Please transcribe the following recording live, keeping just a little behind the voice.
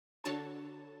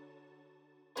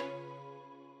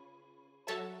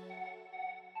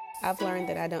I've learned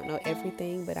that I don't know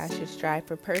everything, but I should strive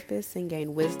for purpose and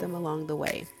gain wisdom along the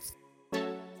way.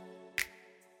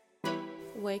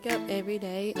 Wake up every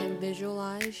day and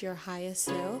visualize your highest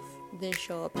self, then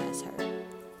show up as her.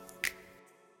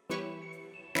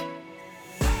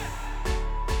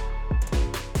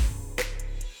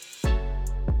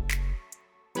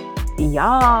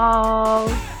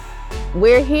 Y'all,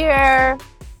 we're here.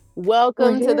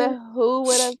 Welcome to the Who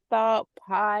Would Have Thought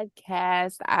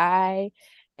podcast. I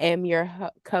am your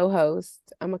co-host.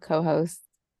 I'm a co-host,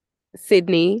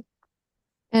 Cydni.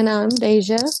 And I'm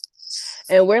Deja.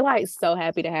 And we're like so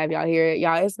happy to have y'all here.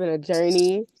 Y'all, it's been a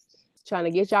journey trying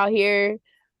to get y'all here.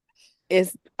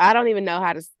 I don't even know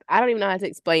how to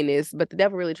explain this, but the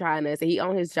devil really trying us. He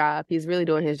on his job. He's really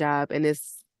doing his job, and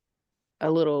it's a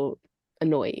little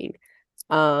annoying.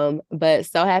 But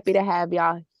so happy to have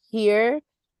y'all here.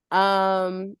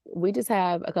 We just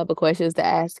have a couple questions to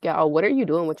ask y'all. What are you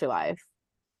doing with your life?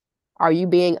 Are you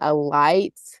being a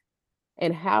light?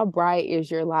 And how bright is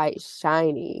your light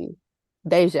shining?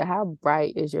 Deja, how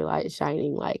bright is your light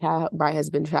shining? Like, how bright has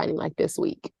it been shining like this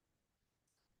week?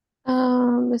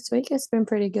 This week it's been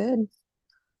pretty good.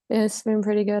 It's been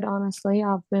pretty good, honestly.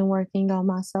 I've been working on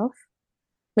myself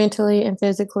mentally and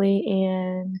physically,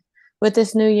 and with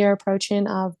this new year approaching,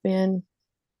 I've been,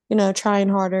 trying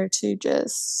harder to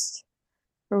just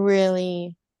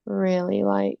really, really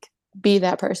like be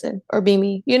that person or be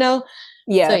me, So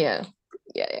Yeah.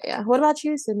 yeah. What about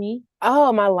you, Cydni?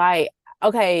 Oh, my light.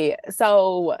 Okay,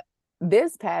 so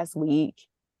this past week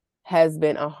has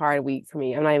been a hard week for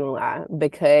me. I'm not even gonna lie,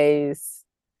 because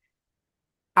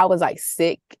I was like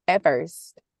sick at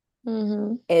first.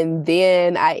 Mm-hmm. And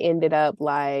then I ended up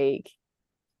like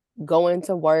going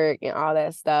to work and all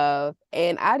that stuff.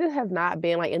 And I just have not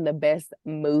been like in the best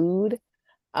mood.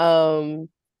 And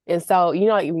so,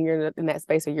 like when you're in that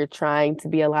space where you're trying to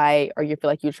be a light or you feel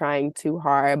like you're trying too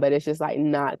hard, but it's just like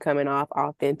not coming off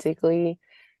authentically.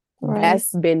 Right.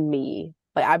 That's been me.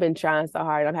 Like I've been trying so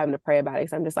hard. I'm having to pray about it.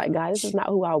 So I'm just like, God, this is not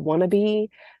who I want to be.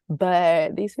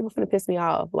 But these people finna piss me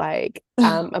off. Like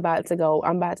I'm about to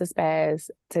spaz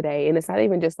today. And it's not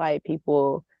even just like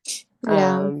people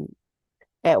Yeah.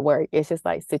 at work. It's just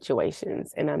like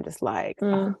situations. And I'm just like,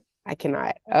 oh, I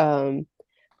cannot.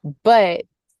 But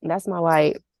that's my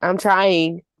light. I'm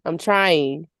trying. I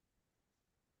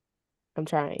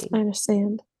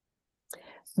understand.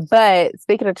 But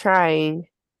speaking of trying,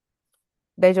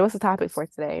 Deja, what's the topic for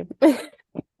today?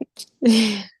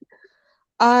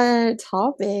 Our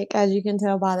topic, as you can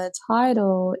tell by the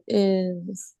title,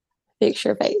 is Fix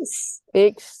Your Face.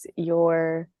 Fix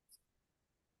your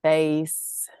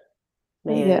face,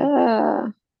 man. Yeah.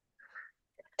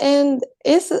 And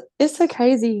it's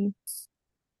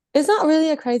not really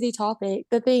a crazy topic.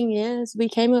 The thing is, we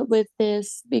came up with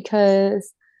this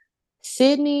because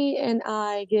Cydni and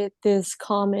I get this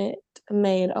comment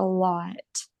made a lot.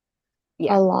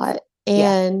 Yeah. A lot.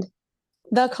 And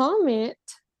the comment,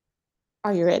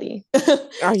 are you ready?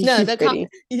 Are you ready?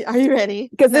 Are you ready?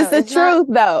 Because it's the truth,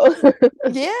 though.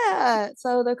 Yeah.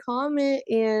 So the comment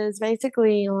is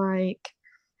basically like,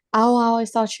 oh, I always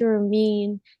thought you were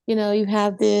mean. You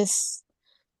have this,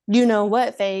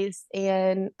 what face,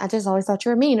 and I just always thought you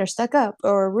were mean or stuck up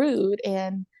or rude.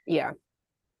 And yeah.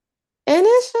 And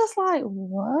it's just like,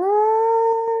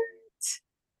 what?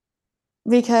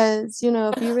 Because,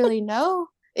 if you really know,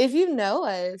 if you know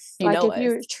us, if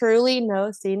you truly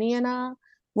know Cydni and I,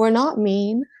 we're not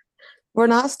mean. We're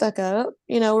not stuck up.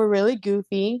 We're really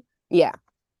goofy. Yeah.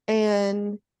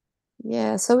 And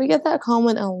yeah, so we get that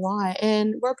comment a lot.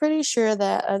 And we're pretty sure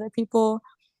that other people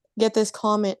get this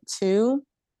comment too.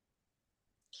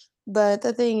 But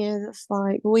the thing is, it's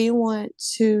like, we want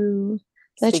to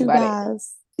let you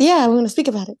guys. Yeah, we want to speak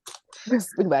about it.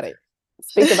 Speak about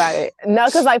it. No,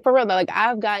 because like for real though, like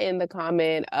I've gotten the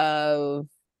comment of,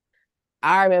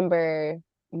 I remember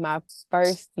my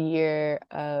first year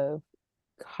of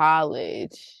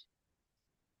college.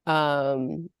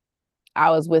 I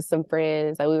was with some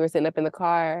friends, like we were sitting up in the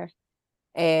car,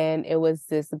 and it was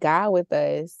this guy with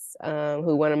us,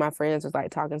 who one of my friends was like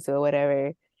talking to or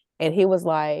whatever, and he was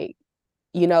like,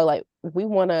 like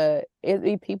it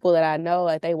be people that I know,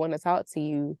 like they want to talk to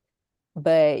you,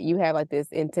 but you have like this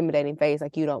intimidating face,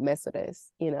 like you don't mess with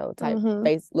us, type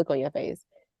face look on your face.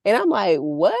 And I'm like,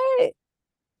 what?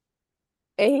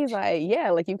 And he's like,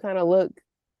 yeah, like you kind of look,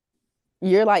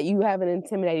 you're like, you have an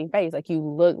intimidating face, like you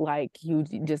look like you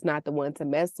just not the one to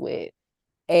mess with.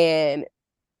 And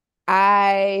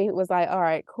I was like, all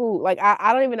right, cool. Like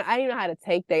I didn't know how to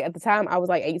take that. At the time I was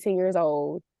like 18 years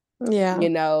old. Yeah.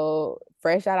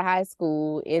 Fresh out of high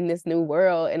school in this new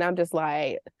world. And I'm just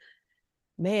like,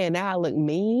 man, now I look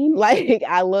mean. Like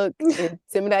I look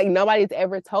intimidating. Nobody's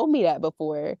ever told me that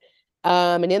before.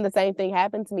 And then the same thing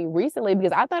happened to me recently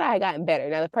because I thought I had gotten better.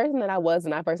 Now, the person that I was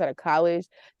when I first started college,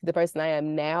 the person I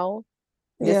am now,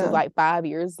 this is Yeah. like 5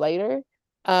 years later.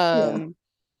 Yeah. Um,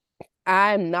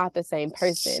 I'm not the same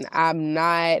person. I'm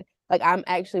not like I'm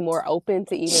actually more open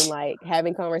to even like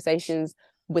having conversations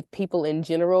with people in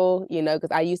general,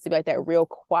 because I used to be like that real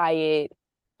quiet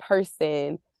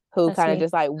person who That's kind of me.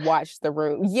 just like watched the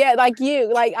room. Yeah, like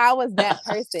you. Like I was that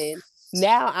person.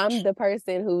 Now I'm the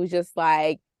person who's just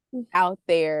like out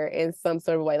there in some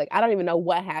sort of way. Like I don't even know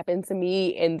what happened to me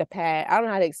in the past. I don't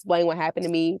know how to explain what happened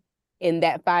to me in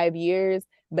that 5 years,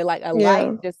 but like a light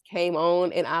Yeah. just came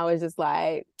on and I was just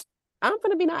like, I'm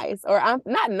gonna be nice, or I'm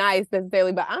not nice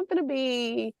necessarily, but I'm gonna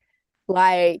be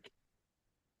like,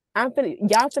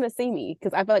 y'all gonna see me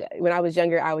because I feel like when I was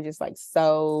younger, I was just like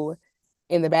so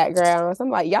in the background. So I'm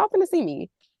like, y'all gonna see me.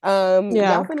 Y'all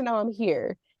Yeah. gonna know I'm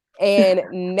here. And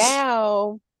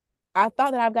now I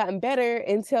thought that I've gotten better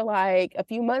until like a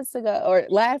few months ago, or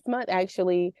last month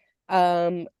actually.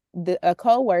 A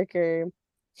coworker,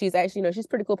 she's actually, she's a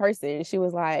pretty cool person. She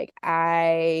was like,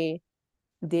 I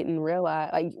didn't realize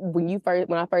like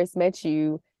when I first met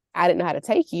you, I didn't know how to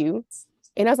take you.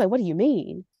 And I was like, what do you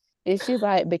mean? And she's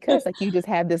like, because like you just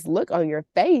have this look on your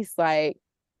face, like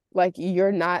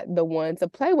you're not the one to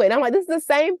play with. And I'm like, this is the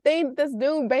same thing that this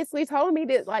dude basically told me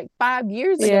that like 5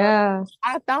 years ago. Yeah.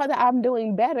 I thought that I'm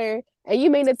doing better. And you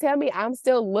mean to tell me I'm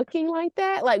still looking like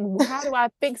that? Like, how do I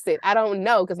fix it? I don't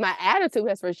know. Because my attitude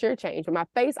has for sure changed, but my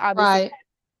face obviously. Right.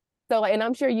 So, like, and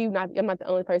I'm sure I'm not the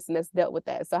only person that's dealt with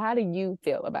that. So, how do you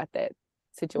feel about that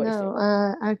situation?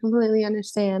 No, I completely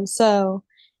understand. So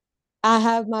I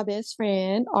have my best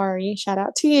friend, Ari, shout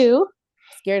out to you.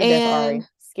 Scared to death, And Ari.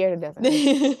 Scared to death,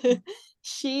 Ari.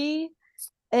 she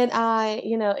and I,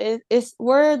 it's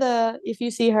we're the if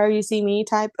you see her, you see me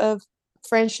type of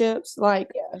friendships. Like,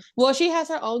 Yeah. well, she has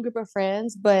her own group of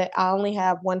friends, but I only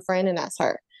have one friend, and that's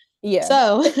her. Yeah.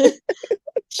 So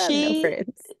I have no she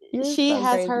friends. You're she so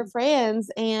has her crazy.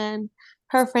 friends, and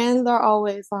her friends are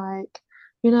always like,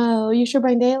 you should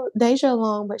bring Deja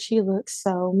along, but she looks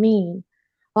so mean.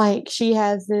 Like she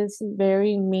has this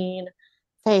very mean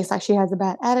face, like she has a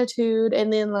bad attitude.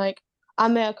 And then like I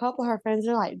met a couple of her friends,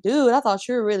 they're like, dude, I thought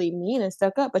you were really mean and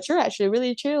stuck up, but you're actually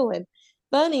really chill and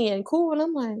funny and cool. And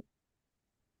I'm like,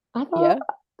 I thought Yeah.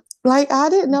 like I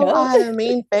didn't know Duh. I had a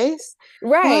mean face.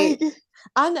 Right. Like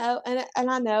I know, and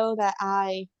I know that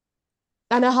I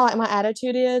know how like my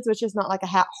attitude is, which is not like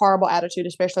a horrible attitude,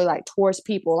 especially like towards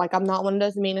people. Like I'm not one of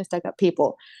those mean and stuck up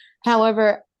people.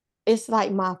 However, it's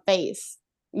like my face,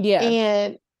 Yeah.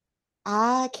 and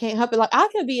I can't help it. Like I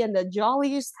could be in the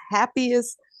jolliest,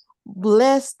 happiest,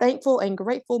 blessed, thankful, and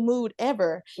grateful mood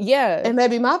ever, Yeah. and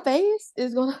maybe my face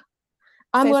is gonna.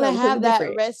 I'm Say gonna something completely have that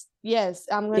different. rest. Yes,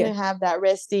 I'm Yeah. gonna have that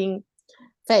resting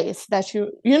face that you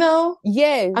know. I'm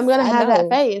Yes, gonna I have that know.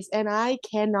 face, and I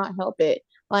cannot help it.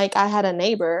 Like I had a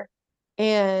neighbor,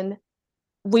 and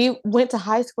we went to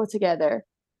high school together,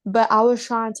 but I was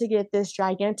trying to get this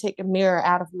gigantic mirror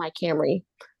out of my Camry.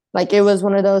 Like it was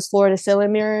one of those floor to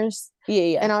ceiling mirrors. Yeah,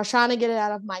 yeah. And I was trying to get it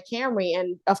out of my Camry.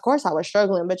 And of course I was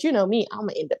struggling, but you know me, I'm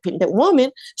an independent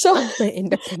woman. So An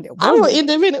independent I'm an woman.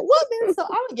 independent woman. So I'm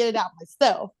gonna get it out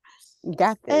myself.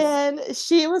 Got this. And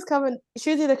she was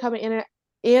either coming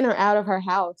in or out of her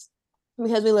house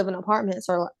because we live in apartments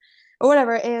or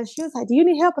whatever. And she was like, "Do you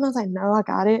need help?" And I was like, "No, I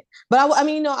got it." But I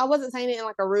mean, I wasn't saying it in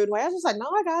like a rude way. I was just like, "No,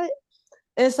 I got it."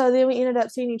 And so then we ended up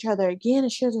seeing each other again,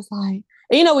 and she was just like,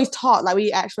 and, we talked, like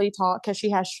we actually talked because she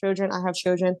has children, I have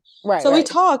children. Right, So we right.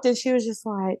 talked, and she was just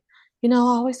like, I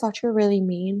always thought you were really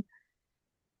mean,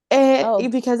 and Oh,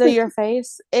 because of your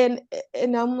face, and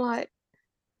I'm like,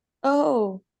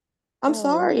 oh, I'm oh.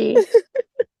 sorry.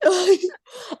 I'm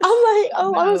like,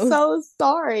 oh, I'm No. so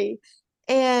sorry.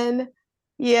 And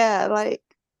yeah, like,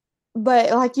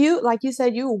 but like you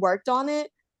said, you worked on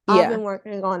it. I've Yeah. been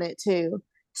working on it too.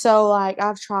 So like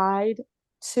I've tried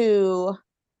to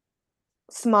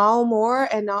smile more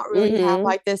and not really have Mm-hmm.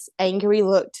 like this angry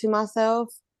look to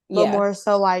myself, but Yeah. more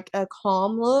so like a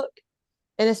calm look.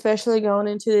 And especially going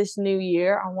into this new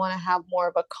year, I want to have more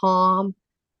of a calm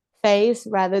face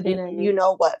rather than a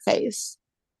Mm-hmm. what face.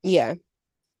 Yeah.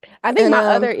 I think And my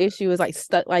other issue is like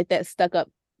that stuck up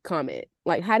comment.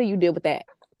 Like, how do you deal with that?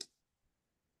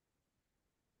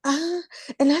 uh,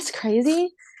 and that's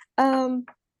crazy. Um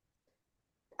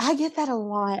I get that a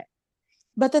lot.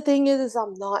 But the thing is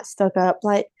I'm not stuck up.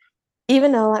 Like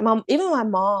even though like even my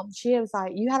mom, she was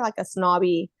like, you had like a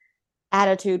snobby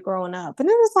attitude growing up. And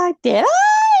it was like, did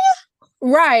I?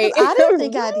 Right. Because I didn't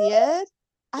think I did.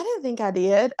 I didn't think I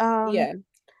did. Yeah.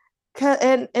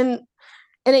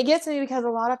 And it gets me because a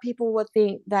lot of people would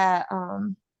think that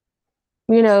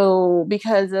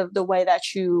because of the way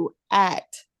that you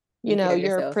act, You carry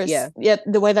yourself. Yeah. yeah,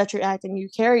 the way that you act and you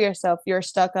carry yourself, you're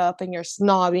stuck up and you're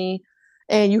snobby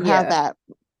and you have Yeah. that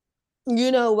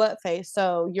what face,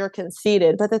 so you're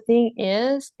conceited. But the thing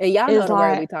And y'all know is the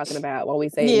word we like, talking about when we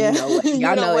say yeah, you know what. you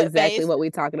Y'all know know what exactly face. what we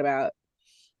talking about.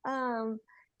 Um,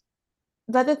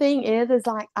 but the thing is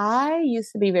like I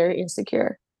used to be very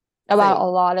insecure about Same. a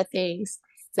lot of things.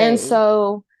 And Same.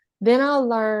 so then I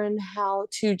learned how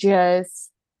to just,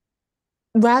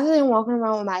 rather than walking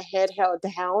around with my head held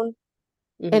down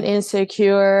and Hmm.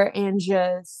 insecure and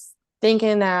just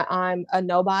thinking that I'm a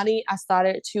nobody, I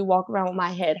started to walk around with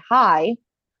my head high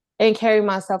and carry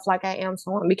myself like I am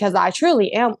someone, because I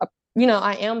truly am,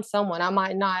 I am someone. I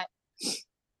might not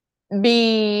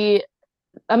be,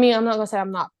 I mean, I'm not gonna say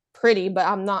I'm not pretty, but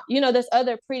I'm not, there's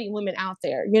other pretty women out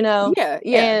there, Yeah.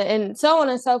 Yeah. and so on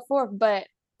and so forth. But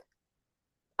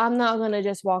I'm not gonna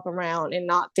just walk around and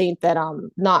not think that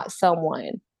I'm not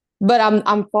someone. But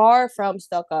I'm far from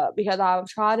stuck up because I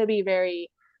try to be very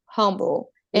humble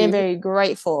and Hmm. very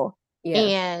grateful. Yeah.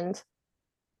 And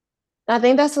I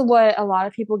think that's what a lot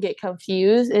of people get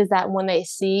confused, is that when they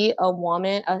see a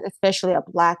woman, especially a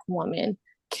black woman,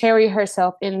 carry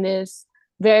herself in this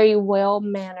very well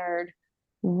mannered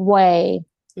way,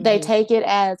 they Hmm. take it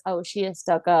as, oh, she is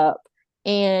stuck up,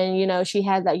 and she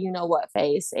has that what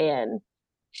face, and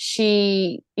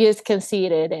she is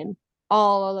conceited and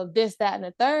all of this, that, and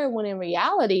the third. When in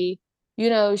reality,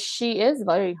 she is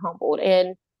very humbled,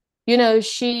 and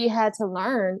she had to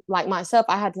learn, like myself,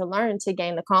 I had to learn to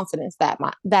gain the confidence that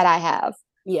I have.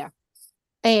 Yeah.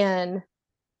 And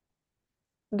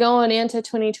going into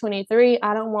 2023,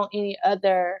 I don't want any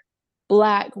other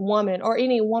black woman or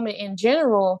any woman in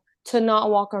general to not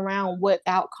walk around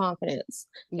without confidence,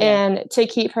 Yeah. and to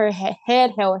keep her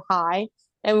head held high.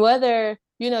 And whether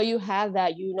you have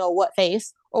that what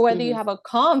face, or whether you Hmm. have a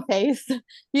calm face,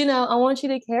 I want you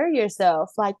to carry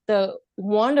yourself like the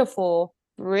wonderful,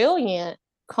 brilliant,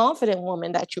 confident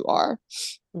woman that you are.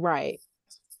 Right.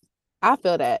 I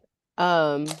feel that.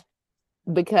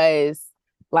 Because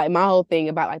like my whole thing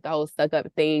about like the whole stuck up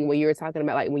thing when you were talking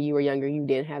about like when you were younger you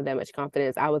didn't have that much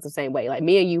confidence. I was the same way. Like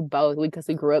me and you both, because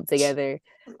we grew up together.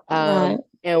 Right.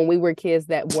 And we were kids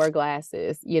that wore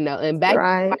glasses, and back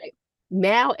Right. like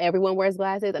now everyone wears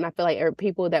glasses, and I feel like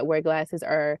people that wear glasses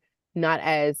are not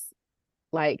as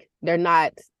like they're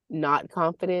not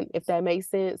confident, if that makes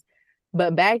sense.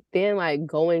 But back then, like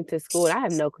going to school, and I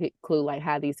have no clue like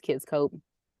how these kids cope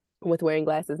with wearing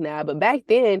glasses now. But back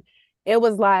then, it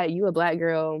was like you a black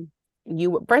girl.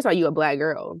 You first of all, you a black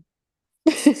girl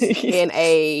in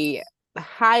a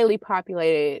highly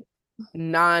populated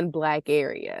non-black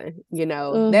area. That's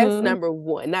Mm-hmm. number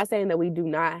one. Not saying that we do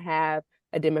not have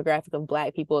a demographic of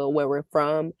black people where we're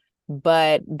from,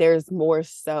 but there's more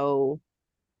so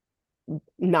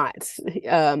not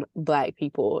black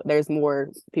people. There's more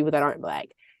people that aren't black.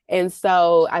 And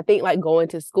so I think like going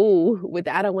to school with,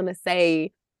 I don't want to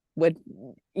say what,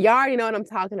 y'all already know what I'm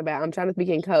talking about. I'm trying to speak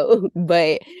in code,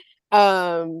 but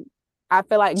um I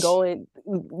feel like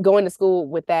going to school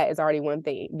with that is already one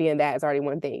thing. Being that is already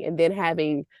one thing. And then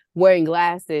having wearing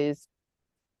glasses,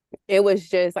 it was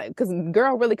just like, because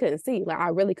girl really couldn't see. Like I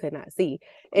really could not see.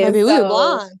 And Maybe we were so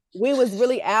blind. we was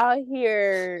really out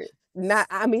here, not,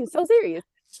 I mean, so serious.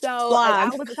 So like I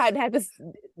Blind. was the type to have to,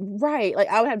 right. Like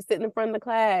I would have to sit in front of the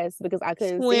class because I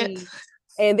couldn't Squint. see.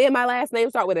 And then my last name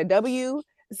start with a W.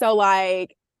 So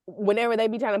like whenever they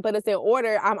be trying to put us in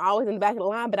order, I'm always in the back of the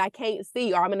line, but I can't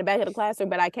see, or I'm in the back of the classroom,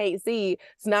 but I can't see.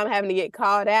 So now I'm having to get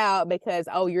called out because,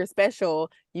 oh, you're special.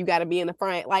 You got to be in the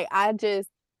front. Like I just,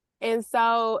 and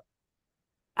so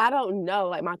I don't know,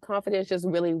 like my confidence just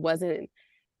really wasn't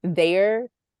there.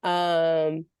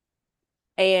 Um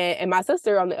and my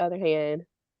sister on the other hand,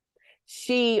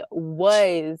 she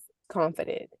was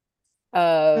confident.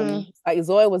 Mm. Like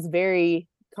Zoe was very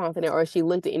confident, or she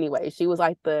looked it anyway. She was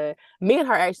like me and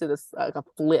her actually this like a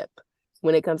flip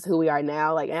when it comes to who we are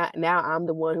now. Like now I'm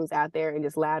the one who's out there and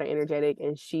just loud and energetic,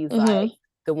 and she's like Mm-hmm.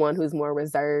 the one who's more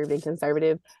reserved and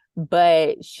conservative.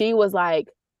 But she was like,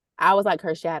 I was like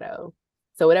her shadow.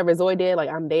 So whatever Zoe did, like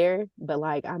I'm there, but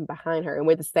like I'm behind her, and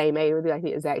we're the same age. We're like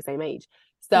the exact same age.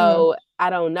 Mm-hmm. So I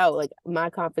don't know. Like my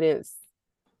confidence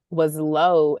was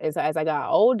low. And so as I got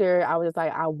older, I was just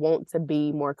like, I want to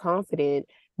be more confident.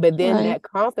 But then Right. that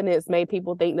confidence made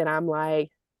people think that I'm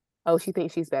like, oh, she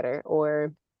thinks she's better,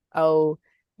 or oh,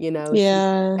 she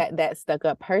Yeah. that stuck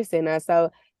up person. And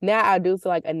so now I do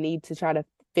feel like I need to try to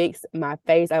fix my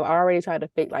face. I've already tried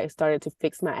to started to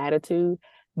fix my attitude,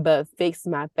 but fix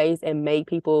my face and make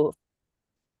people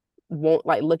won't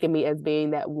like look at me as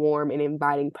being that warm and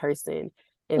inviting person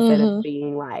instead of Mm-hmm.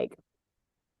 being like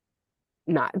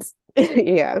not.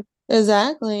 Yeah.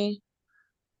 Exactly.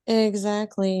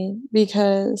 Exactly.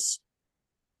 Because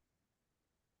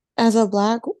as a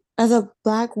black as a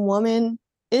black woman,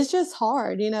 it's just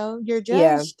hard, you know. You're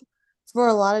Yeah. judged for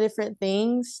a lot of different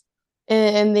things.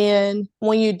 And then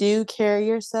when you do carry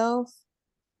yourself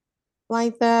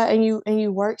like that and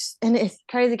you work and it's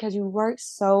crazy because you work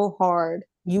so hard.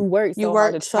 You work You so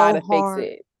hard to work try so to fix hard,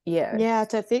 it. Yeah. yeah,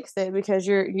 to fix it because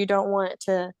you don't want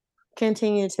to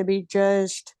continue to be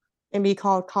judged and be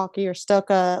called cocky or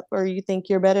stuck up or you think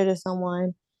you're better than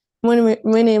someone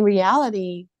when in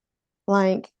reality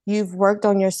like you've worked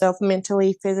on yourself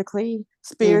mentally, physically,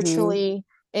 Mm-hmm. spiritually,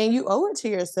 and you owe it to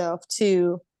yourself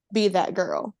to be that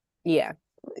girl. Yeah.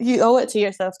 You owe it to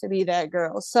yourself to be that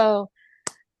girl. So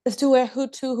to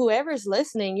whoever's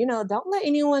listening, don't let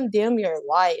anyone dim your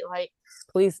light. Like,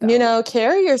 Please don't.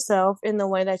 carry yourself in the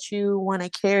way that you want to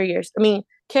carry yourself. I mean,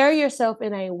 carry yourself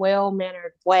in a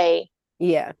well-mannered way.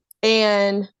 Yeah.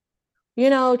 And,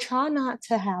 try not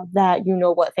to have that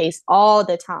what face all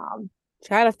the time.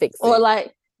 Try to fix Or it.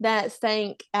 like that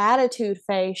stank attitude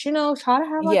face, try to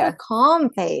have like a Yeah. calm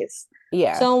face.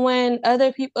 Yeah. So when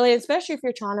other people, like, especially if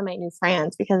you're trying to make new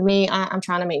friends, because I'm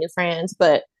trying to make new friends,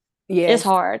 but it's Yes.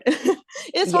 hard.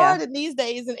 It's Yeah. hard in these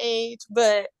days and age,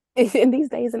 but In these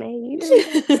days and age.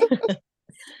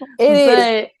 It is.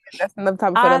 but That's another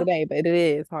topic for another I day, but it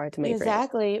is hard to make friends.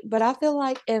 exactly. But I feel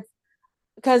like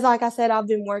because like I said, I've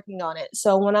been working on it.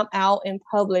 So when I'm out in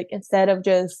public, instead of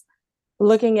just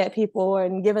looking at people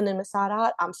and giving them a side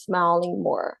eye, I'm smiling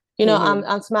more. Mm-hmm.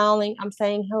 I'm smiling, I'm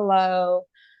saying hello,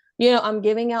 I'm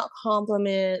giving out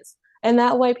compliments. And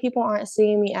that way people aren't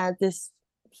seeing me as this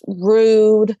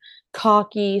rude,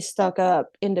 cocky, stuck up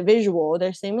individual.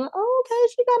 They're seeing me like, oh,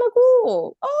 okay, she kind of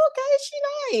cool. Oh, okay,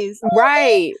 she nice. Oh, okay.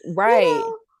 Right.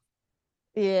 Right.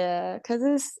 Yeah, because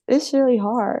it's really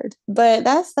hard. But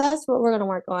that's what we're gonna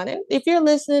work on. And if you're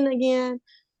listening again,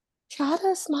 try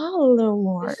to smile a little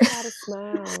more. Just try to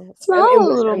smile. Smile a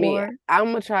little more. I'm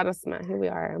gonna try to smile. Here we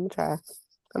are. I'm gonna try.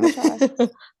 I'm gonna try.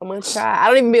 I'm gonna try. I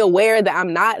don't even be aware that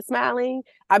I'm not smiling.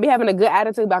 I be having a good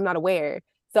attitude, but I'm not aware.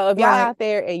 So if y'all Right. out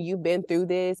there and you've been through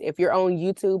this, if you're on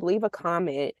YouTube, leave a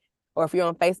comment, or if you're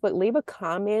on Facebook, leave a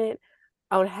comment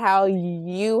on how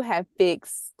you have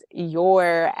fixed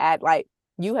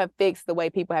you have fixed the way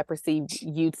people have perceived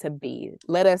you to be.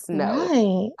 Let us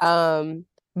know. Right.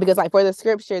 Because like for the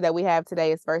scripture that we have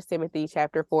today is First Timothy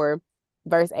chapter 4,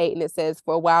 verse 8, and it says,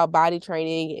 "For while body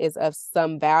training is of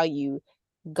some value,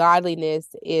 godliness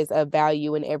is of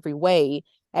value in every way,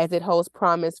 as it holds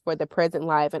promise for the present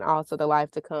life and also the life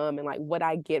to come." And like what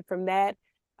I get from that,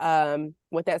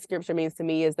 what that scripture means to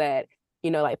me is that,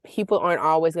 like people aren't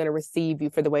always going to receive you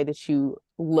for the way that you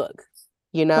look,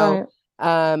 you know? Right.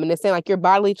 And it's saying like your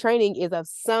bodily training is of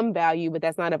some value, but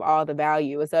that's not of all the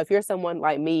value. And so if you're someone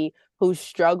like me who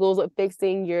struggles with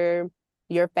fixing your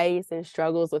face and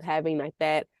struggles with having like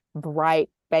that bright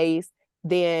face,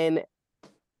 then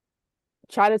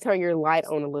try to turn your light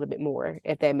on a little bit more,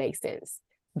 if that makes sense.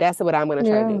 That's what I'm going to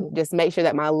try to Yeah. do. Just make sure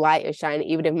that my light is shining,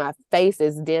 even if my face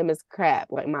is dim as crap.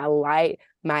 Like my light,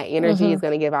 my energy is Mm-hmm.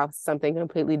 going to give off something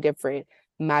completely different.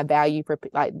 My value for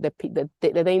like the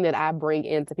thing that I bring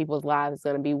into people's lives is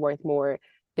going to be worth more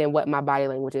than what my body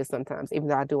language is sometimes, even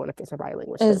though I do want to fix my body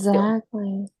language, but still,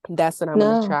 Exactly. that's what I'm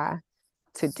going to No, try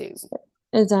to do.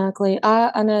 exactly.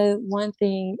 I know one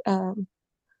thing,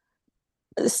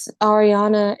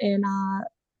 Ariana and I,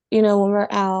 when we're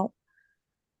out,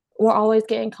 we're always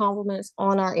getting compliments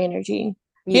on our energy.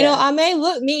 Yeah. I may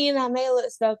look mean, I may look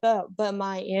stuck up, but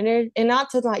my energy, and not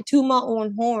to like toot my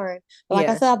own horn, but like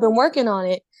I Yeah. said, I've been working on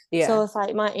it. Yeah. So it's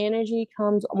like my energy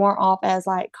comes more off as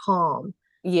like calm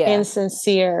Yeah. and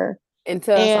sincere.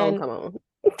 Until a song And come on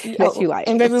that you like.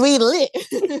 and baby, we lit.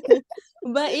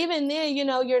 But even then,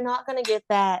 you're not gonna get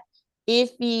that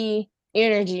iffy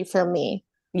energy from me.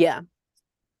 Yeah.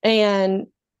 And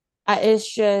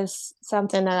it's just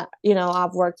something that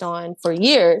I've worked on for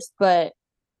years. But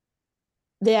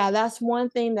yeah, that's one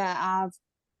thing that I've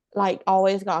like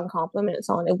always gotten compliments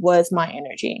on. It was my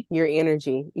energy. Your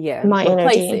energy. Yeah. My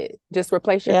Replace energy. it. Just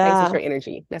replace your face with Yeah. your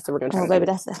energy. That's what we're gonna Oh, try baby,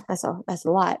 to that's a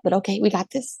lot. But okay, we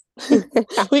got this. do.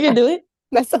 We can do it.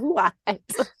 That's a lot.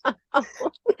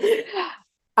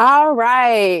 All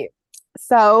right.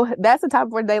 So that's the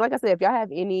topic for today. Like I said, if y'all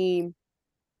have any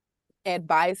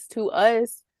advice to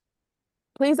us,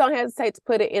 please don't hesitate to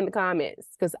put it in the comments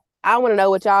because I want to know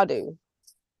what y'all do.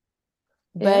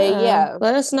 But Yeah. yeah,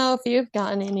 Let us know if you've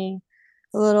gotten any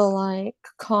little like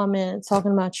comments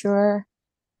talking about your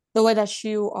the way that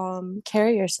you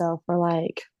carry yourself, or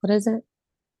like, what is it?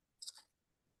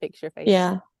 Fix your face.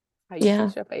 Yeah, How you yeah.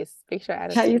 fix your face. Fix your How you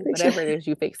attitude. picture? Whatever it is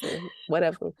you fixing.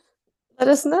 Whatever. Let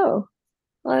us know.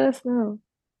 Let us know.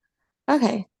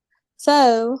 Okay,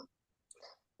 so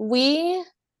we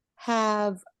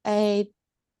have a,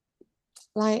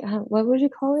 like, what would you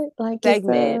call it? Like, it's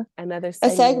Segment. Another a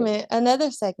segment. segment,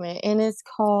 another segment, and it's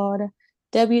called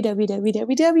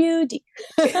WWWWD.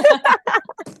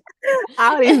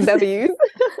 All these W's.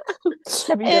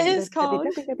 It is called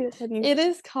WWW. it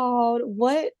is called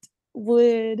What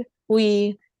Would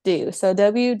We Do? So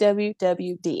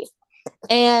WWWD.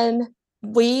 And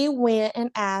we went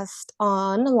and asked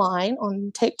online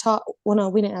on TikTok. Well, no,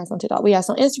 we didn't ask on TikTok. We asked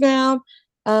on Instagram.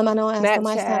 I know I asked on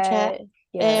my Snapchat Snapchat.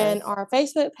 Yes. and our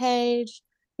Facebook page,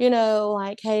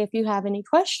 like, hey, if you have any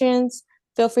questions,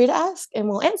 feel free to ask and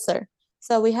we'll answer.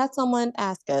 So we had someone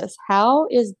ask us, how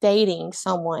is dating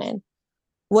someone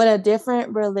with a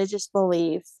different religious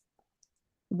belief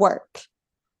work?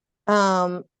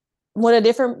 Um, with a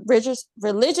different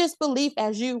religious belief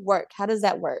as you work, how does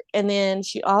that work? And then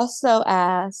she also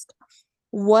asked,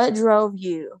 what drove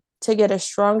you to get a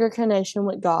stronger connection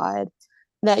with God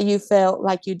that you felt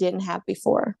like you didn't have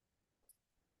before?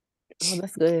 Oh,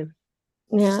 that's good.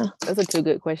 Yeah. Those are two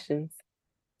good questions.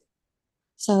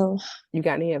 So You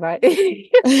got any advice? okay,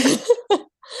 You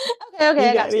I got got you. any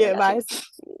I got you. advice?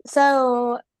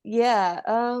 So yeah,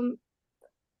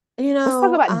 Let's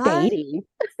talk about I dating.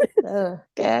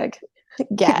 gag,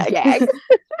 gag, Gag.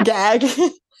 gag.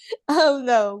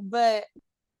 No, but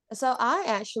so I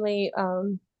actually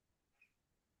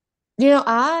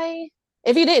I,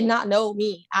 if you did not know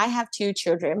me, I have two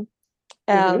children.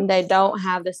 Mm-hmm. They don't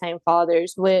have the same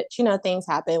fathers, which, things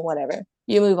happen, whatever.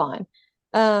 You move on.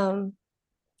 Um,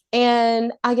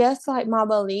 and I guess like my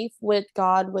belief with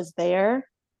God was there,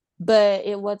 but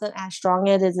it wasn't as strong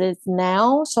as it is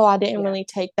now. So I didn't Yeah. really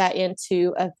take that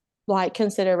into a like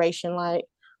consideration, like,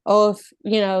 oh,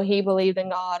 if he believed in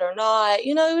God or not.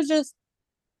 It was just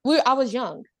I was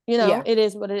young, Yeah. it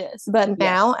is what it is. But Yeah.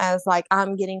 now as like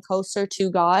I'm getting closer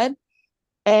to God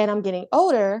and I'm getting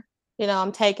older,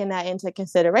 I'm taking that into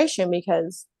consideration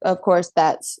because of course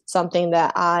that's something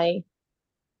that I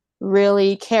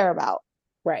really care about,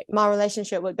 Right. my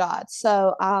relationship with God.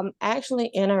 So I'm actually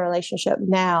in a relationship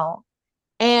now.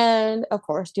 And of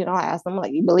course, I asked them,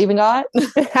 like, you believe in God?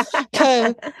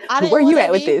 Because I Where didn't you want to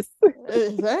at with be this?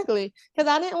 exactly, because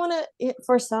I didn't want to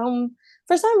for some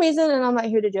reason, and I'm not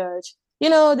here to judge.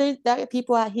 There's that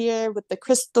people out here with the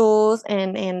crystals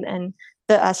and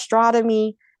the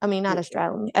astronomy. I mean, not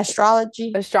astronomy,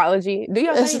 astrology. Astrology. Do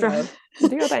your thing Astro- though.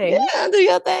 Do your thing. yeah, do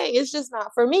your thing. It's just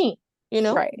not for me.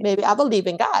 Right. Maybe I believe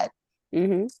in God.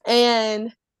 Mm-hmm.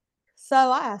 And so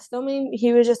I asked him, and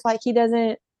he was just like,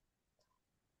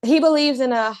 he believes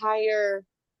in a higher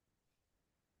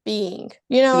being.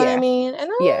 You know what I Yeah. mean? And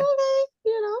I'm Yeah. like,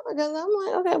 okay, because I'm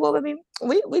like, okay, well, I mean,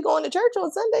 we going to church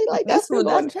on Sunday. Like We still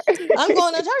that's going to church. I'm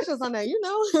going to church on Sunday,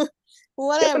 Still gonna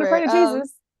pray whatever. to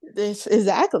Jesus. This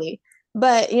exactly.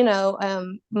 But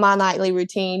my nightly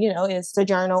routine, is to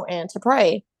journal and to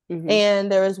pray. Mm-hmm.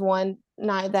 And there was one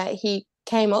night that he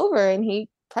came over and he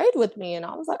prayed with me, and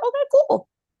I was like, okay, cool.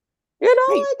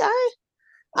 Right.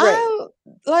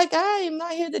 Like Right. I'm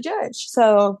not here to judge.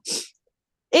 So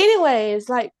anyways,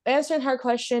 like answering her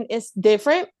question is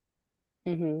different.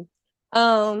 Mm-hmm.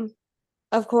 Um,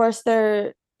 of course,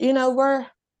 we're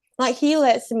like, he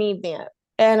lets me vent.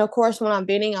 And of course, when I'm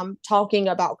venting, I'm talking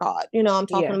about God. I'm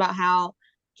talking Yeah. about how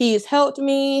he's helped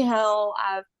me, how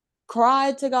I've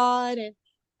cried to God, and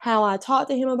how I talked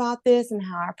to him about this, and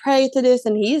how I prayed to this,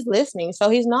 and he's listening. So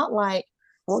he's not like,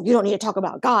 well, you don't need to talk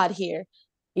about God here.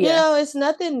 Yeah. It's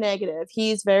nothing negative.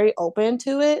 He's very open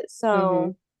to it. Mm-hmm.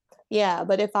 So yeah,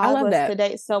 but if I I love was that. to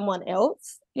date someone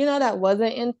else, that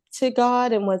wasn't into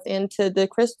God and was into the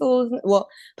crystals, well,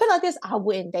 put it like this, I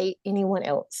wouldn't date anyone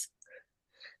else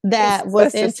that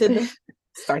was Let's just into the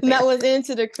start that there. was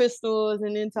into the crystals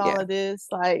and into all Yeah. of this.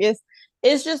 Like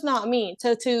it's just not me.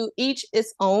 So to each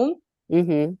its own.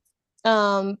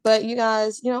 Mm-hmm. But you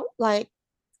guys, like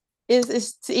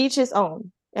is to each his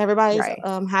own. Everybody's Right.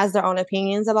 has their own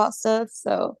opinions about stuff.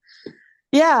 So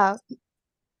yeah,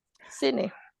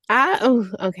 Cydni.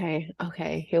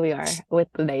 Okay. Here we are with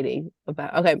the dating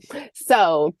about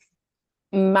so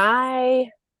my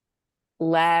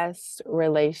last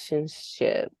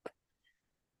relationship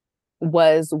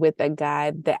was with a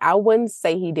guy that I wouldn't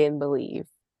say he didn't believe.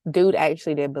 Dude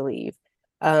actually did believe.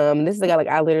 This is a guy like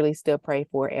I literally still pray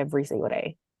for every single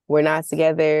day. We're not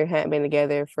together, haven't been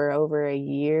together for over a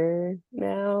year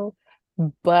now,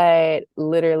 but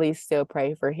literally still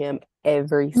pray for him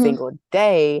every Hmm. single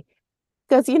day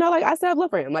because like I still have love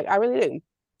for him, like I really do.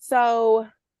 So,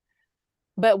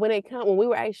 but when we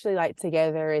were actually like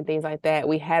together and things like that,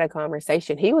 we had a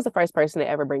conversation. He was the first person to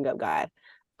ever bring up God,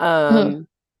 Mhm. um,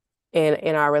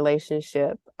 in our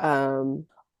relationship, and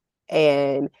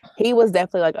he was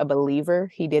definitely like a believer.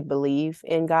 He did believe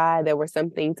in God. There were some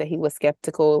things that he was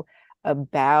skeptical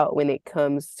about when it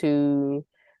comes to,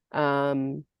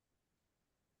 um,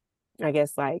 I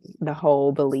guess like his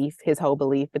whole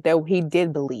belief, but there he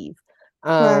did believe.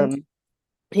 Right. Um,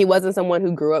 he wasn't someone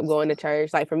who grew up going to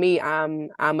church. Like for me, I'm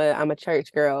a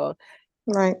church girl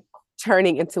Right.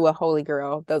 turning into a holy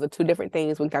girl. Those are two different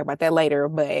things. We can talk about that later.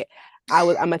 But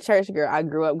I'm a church girl. I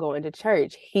grew up going to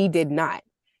church. He did not.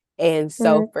 And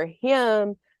so Right. for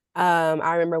him,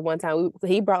 I remember one time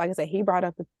he brought, like I said, he brought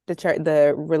up the church,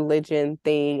 the religion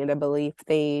thing and the belief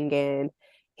thing, and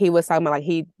he was talking about like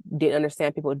he didn't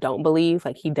understand people don't believe,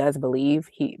 like he does believe.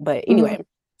 But Mhm. anyway,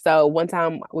 so one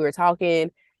time we were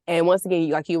talking, and once again,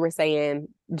 like you were saying,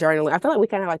 journaling. I feel like we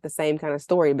kind of have like the same kind of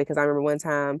story because I remember one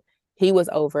time he was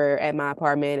over at my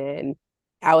apartment and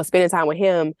I was spending time with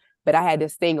him, but I had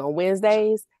this thing on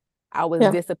Wednesdays. I was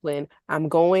Yeah. disciplined. I'm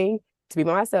going to be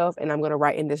by myself and I'm going to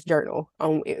write in this journal.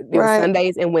 It was Right.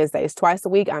 Sundays and Wednesdays, twice a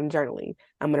week. I'm journaling.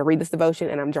 I'm going to read this devotion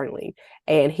and I'm journaling.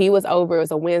 And he was over. It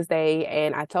was a Wednesday,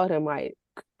 and I told him like,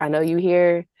 I know you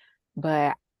here,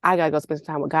 but I gotta go spend some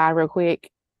time with God real quick.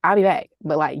 I'll be back.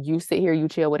 But like, you sit here, you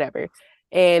chill, whatever.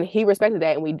 And he respected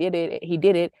that, and we did it. He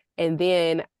did it, and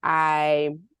then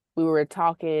we were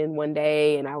talking one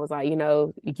day, and I was like,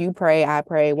 you pray, I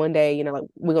pray. One day, like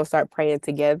we're gonna start praying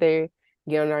together,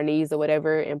 get on our knees or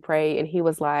whatever, and pray. And he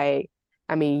was like,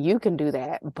 I mean, you can do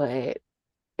that,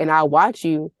 and I'll watch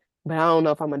you, but I don't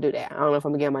know if I'm gonna do that. I don't know if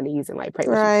I'm gonna get on my knees and like pray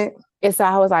with you. Right. And so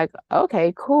I was like,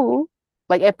 okay, cool.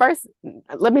 Like at first,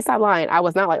 let me stop lying. I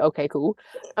was not like, okay, cool.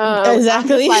 I'm just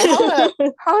Exactly. like,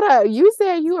 hold up. You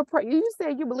said you were you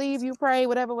said you believe, you pray,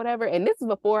 whatever, whatever. And this is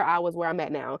before I was where I'm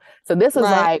at now. So this was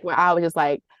Right. like where I was just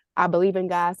like, I believe in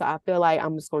God, so I feel like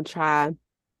I'm just gonna try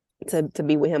to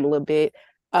be with him a little bit.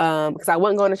 Because I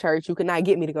wasn't going to church. You could not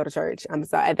get me to go to church. I'm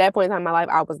sorry. At that point in time in my life,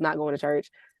 I was not going to church.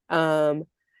 Um,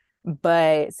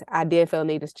 but I did feel a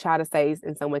need to try to stay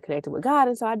in some way connected with God,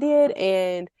 and so I did.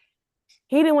 And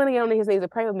he didn't want to get on his knees to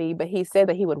pray with me, but he said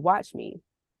that he would watch me.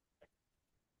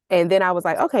 And then I was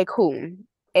like, okay, cool.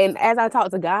 And as I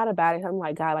talked to God about it, I'm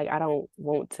like, God, like I don't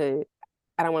want to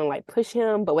like push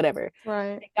him, but whatever.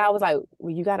 Right. And God was like,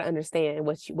 well, you got to understand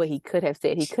what he could have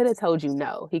said. He could have told you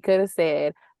no. He could have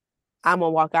said, I'm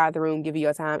gonna walk out of the room, give you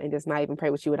your time, and just not even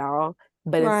pray with you at all.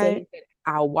 But instead, Right. he said,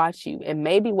 I'll watch you. And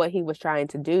maybe what he was trying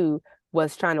to do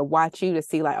was trying to watch you to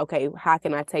see, like, okay, how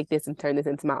can I take this and turn this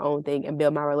into my own thing and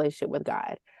build my relationship with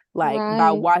God? Like by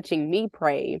Right. watching me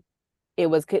pray,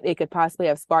 it could possibly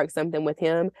have sparked something with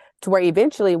him to where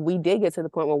eventually we did get to the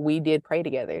point where we did pray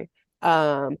together.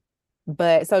 Um,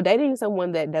 but so dating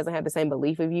someone that doesn't have the same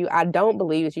belief of you, I don't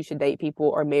believe that you should date people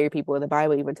or marry people. The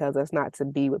Bible even tells us not to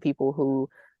be with people who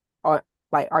are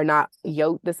are not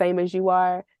yoked the same as you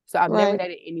are. So I've never Right.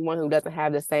 dated anyone who doesn't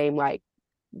have the same like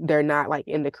they're not like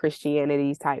in the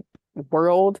Christianity type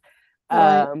world.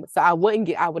 Right. So I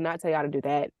would not tell y'all to do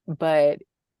that. But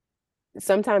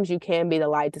sometimes you can be the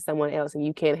light to someone else and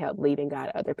you can help lead and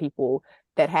guide other people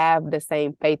that have the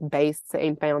same faith based,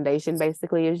 same foundation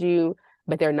basically as you,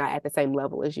 but they're not at the same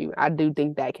level as you. I do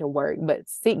think that can work, but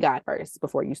seek God first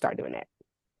before you start doing that.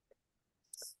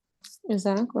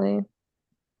 Exactly.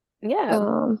 Yeah.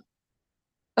 Um,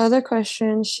 Other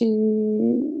question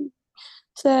she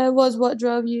said was, what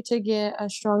drove you to get a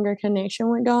stronger connection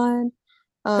with God,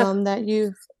 that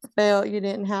you felt you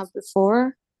didn't have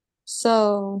before?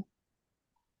 So,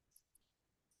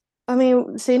 I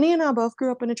mean, Sydney and I both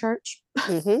grew up in a church.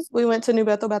 Mm-hmm. We went to New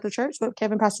Bethel Baptist Church with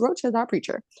Kevin Pastor Roach as our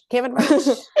preacher. Kevin Roach.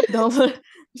 Don't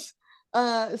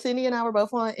Cindy and I were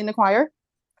both in the choir.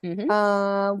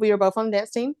 Mm-hmm. We were both on the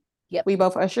dance team. Yep. We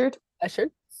both ushered. Usher.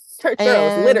 Church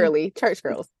girls, And literally church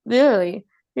girls. literally,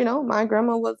 my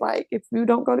grandma was like, if you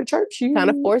don't go to church, Kind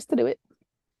of you, forced to do it.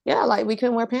 yeah, like we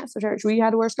couldn't wear pants to church. We had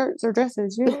to wear skirts or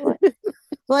dresses,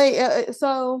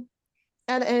 so,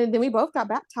 and then we both got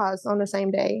baptized on the same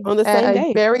day On the at same a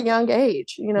day. very young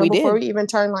age, We before did. we even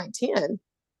turned like 10.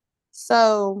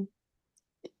 So,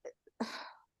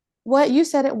 what you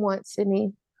said it once,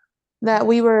 Sydney, that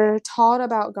we were taught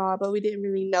about God, but we didn't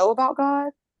really know about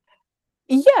God.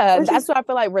 Yeah, Which that's is, what I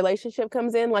feel like relationship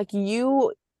comes in. Like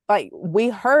we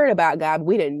heard about God, but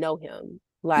we didn't know him.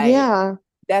 Like yeah,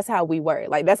 that's how we were.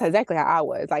 Like that's exactly how I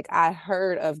was. Like I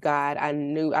heard of God. I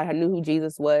knew who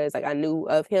Jesus was. Like I knew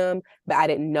of him, but I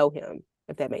didn't know him,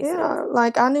 if that makes sense. yeah.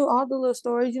 Like I knew all the little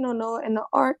stories, Noah and the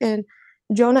ark, and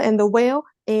Jonah and the whale,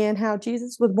 and how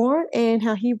Jesus was born, and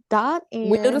how he died, We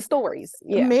knew the and stories.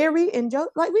 Yeah. Mary and Joe.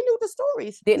 Like, we knew the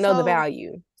stories. Didn't know the So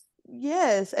value.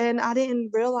 yes, and I didn't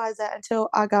realize that until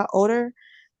I got older.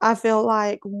 I feel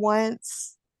like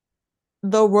once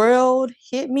the world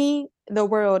hit me, the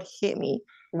world hit me.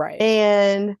 Right.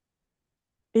 And,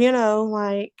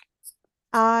 like,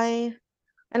 I,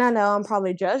 and I know I'm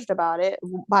probably judged about it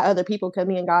by other people because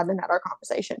me and God then had our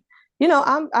conversation.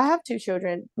 I have two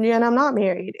children, and I'm not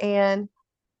married. And,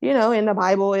 in the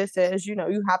Bible, it says, you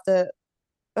have to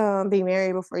be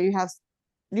married before you have,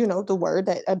 the word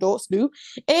that adults do.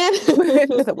 And,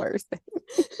 The worst.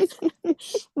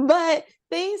 but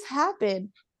things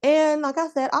happen. And like I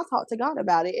said, I talked to God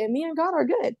about it, and me and God are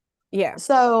good. Yeah.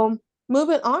 So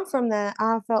moving on from that,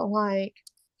 I felt like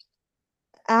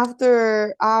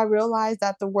after I realized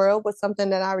that the world was something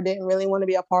that I didn't really want to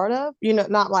be a part of,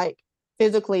 not like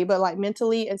physically, but like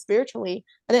mentally and spiritually,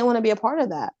 I didn't want to be a part of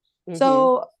that. Mm-hmm.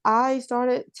 So I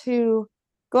started to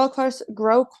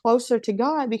grow closer to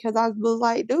God, because I was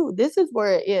like, dude, this is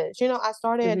where it is. I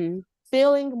started Mm-hmm.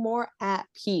 feeling more at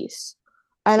peace,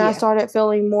 and I Yeah. started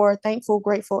feeling more thankful,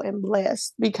 grateful, and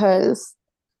blessed, because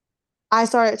I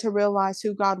started to realize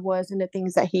who God was and the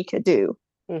things that he could do.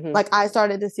 Mm-hmm. Like, I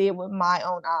started to see it with my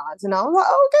own eyes, and I was like,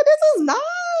 "Oh, okay, this is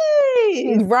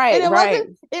nice." And Right, right.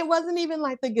 it wasn't even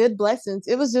like the good blessings.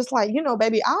 It was just like,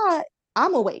 baby,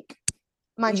 I'm awake.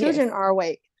 My Yes. children are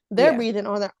awake. They're Yeah. breathing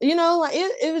on their, like,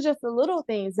 it was just the little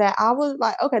things that I was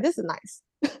like, okay, this is nice.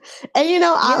 And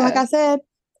like Yeah. I said,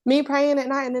 me praying at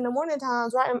night and in the morning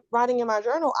times, writing in my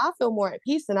journal, I feel more at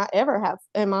peace than I ever have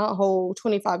in my whole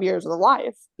 25 years of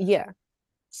life. Yeah.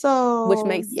 Which So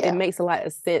makes it yeah. makes a lot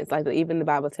of sense. Like even the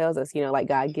Bible tells us, like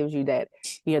God gives you that,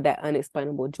 that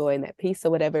unexplainable joy and that peace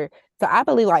or whatever. So I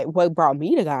believe like what brought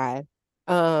me to God,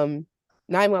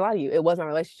 not even gonna lie to you, it was my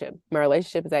relationship. My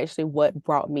relationship is actually what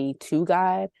brought me to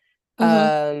God.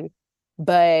 Mm-hmm. Um,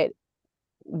 but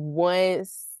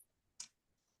once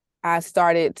I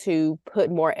started to put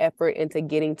more effort into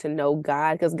getting to know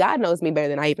God, because God knows me better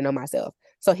than I even know myself.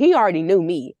 So he already knew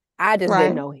me. I just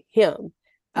didn't Right. know him.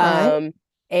 Right.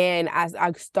 And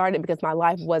I started because my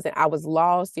life wasn't, I was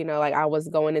lost, like I was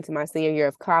going into my senior year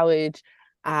of college.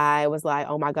 I was like,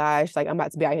 oh my gosh, like I'm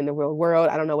about to be out in the real world.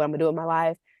 I don't know what I'm gonna do with my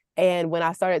life. And when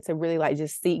I started to really like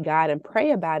just seek God and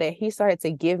pray about it, he started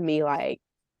to give me like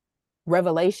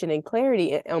revelation and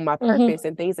clarity on my Mm-hmm. purpose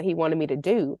and things that he wanted me to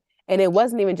do. And it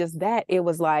wasn't even just that. It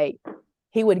was like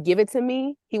he would give it to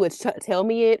me. He would tell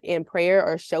me it in prayer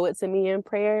or show it to me in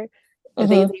prayer, the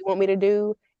things Mm-hmm. that he want me to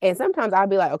do. And sometimes I'd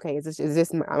be like, okay, is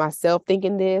this myself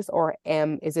thinking this, or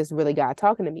is this really God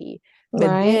talking to me? But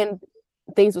Right. then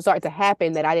things would start to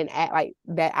happen that I didn't act like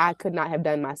that I could not have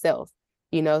done myself.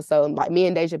 So like me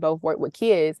and Deja both work with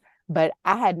kids, but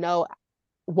I had no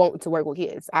want to work with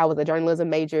kids. I was a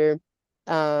journalism major,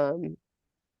 um,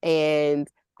 and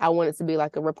I wanted to be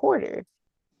like a reporter.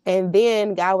 And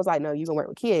then God was like, no, you can work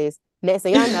with kids. Next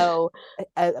thing I know,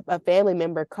 a family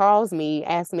member calls me,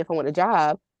 asks me if I want a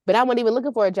job, but I wasn't even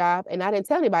looking for a job. And I didn't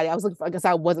tell anybody I was looking for, because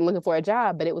I wasn't looking for a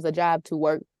job, but it was a job to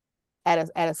work at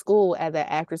a school as an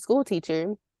after school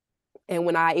teacher. And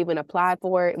when I even applied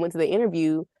for it, went to the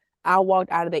interview, I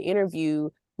walked out of the interview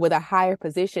with a higher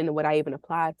position than what I even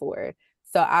applied for.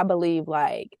 So I believe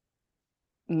like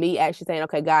me actually saying,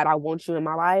 okay, God, I want you in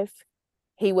my life,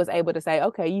 he was able to say,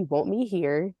 okay, you want me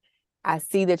here. I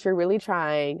see that you're really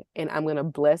trying and I'm going to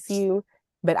bless you.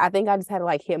 But I think I just had to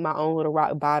like hit my own little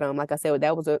rock bottom. Like I said,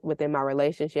 that was within my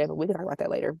relationship. We can talk about that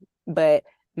later. But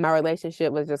my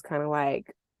relationship was just kind of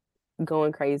like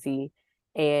going crazy.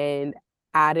 And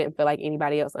I didn't feel like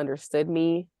anybody else understood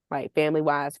me, like family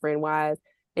wise, friend wise.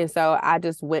 And so I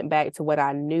just went back to what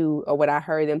I knew or what I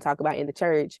heard them talk about in the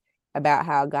church about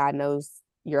how God knows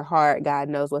your heart, God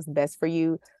knows what's best for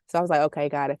you. So I was like, okay,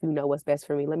 God, if you know what's best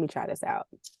for me, let me try this out.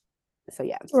 So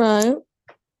yeah. Right.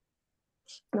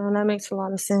 No, that makes a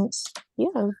lot of sense.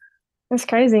 Yeah. It's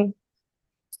crazy.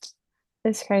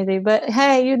 It's crazy. But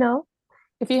hey,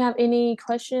 if you have any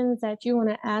questions that you want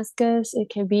to ask us, it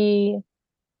could be,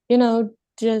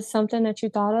 just something that you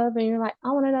thought of and you're like, I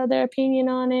want to know their opinion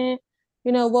on it.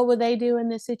 What would they do in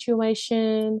this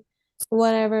situation?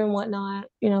 Whatever and whatnot.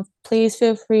 Please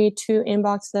feel free to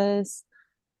inbox us,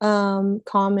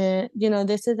 comment.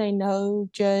 This is a no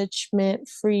judgment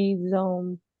free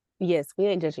zone. Yes, we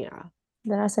ain't judging y'all.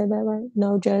 Did I say that right?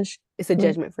 No judgment. It's a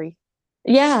judgment free.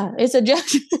 Yeah, it's a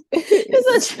judgment.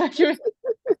 It's a judgment.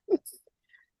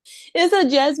 It's a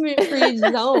judgment free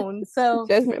zone.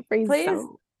 Judgment free Please,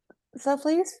 zone.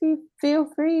 please feel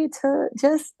free to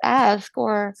just ask,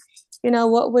 or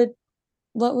what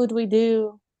would we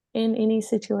do? in any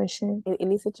situation. in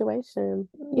any situation.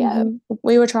 Yeah, Hmm.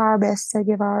 We will try our best to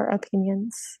give our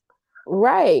opinions.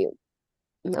 right.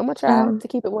 I'm gonna try Um, to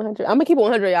keep it 100. I'm gonna keep it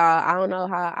 100, y'all. I don't know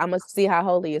how. I'm gonna see how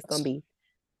holy it's gonna be,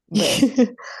 but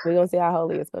we're gonna see how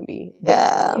holy it's gonna be. But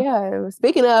yeah, yeah,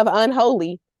 speaking of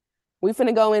unholy, we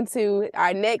finna go into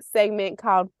our next segment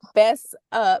called Fess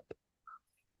Up.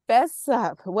 Fess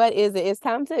Up. What is it? It's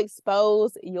time to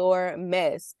expose your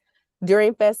mess.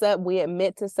 During Fess Up, we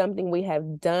admit to something we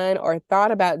have done or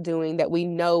thought about doing that we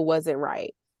know wasn't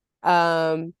right.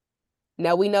 Um,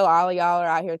 Now we know all of y'all are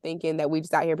out here thinking that we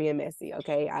just out here being messy.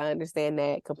 Okay, I understand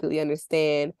that, completely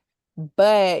understand.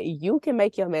 But you can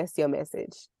make your mess your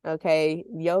message. Okay,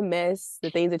 your mess, the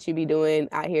things that you be doing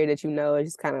out here that you know is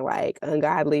just kind of like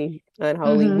ungodly,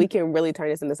 unholy. hmm We can really turn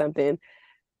this into something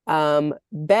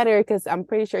better, because I'm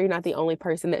pretty sure you're not the only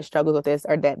person that struggles with this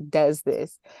or that does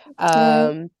this.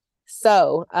 right.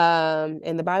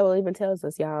 And the Bible even tells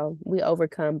us, y'all, we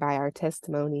overcome by our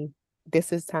testimony.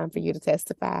 This is time for you to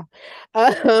testify.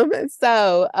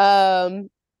 So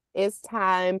it's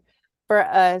time for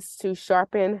us to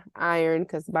sharpen iron,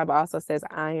 because the Bible also says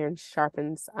iron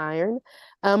sharpens iron.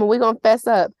 We're gonna fess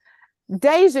up.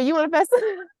 Deja, you wanna fess up?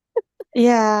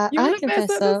 Yeah, You I wanna fess confess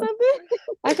up to up. something?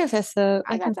 I confess up.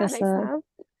 I I got y'all confess next up. time.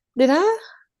 Did I?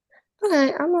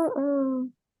 Okay,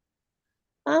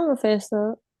 I'm a fess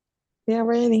up. Yeah,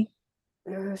 ready.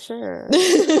 Sure.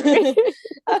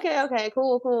 Okay,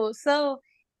 cool. So,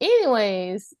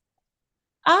 anyways,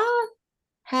 I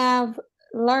have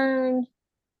learned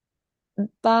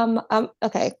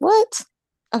okay, what?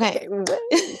 Okay. Okay, what?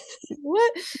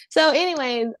 What? So,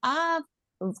 anyways, I've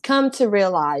come to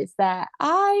realize that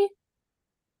I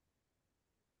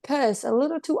cuss a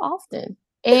little too often,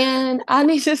 and I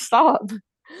need to stop.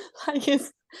 Like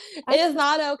it's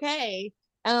not okay.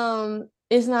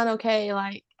 It's not okay.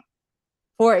 Like,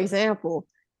 for example,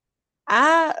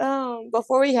 I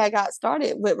before we had got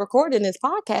started with recording this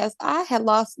podcast, I had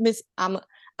lost miss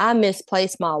I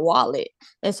misplaced my wallet.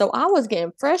 And so I was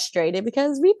getting frustrated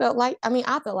because we felt like I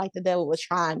felt like the devil was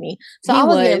trying me. So He I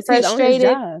was getting was. He's on his frustrated.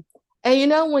 job.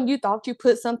 And when you thought you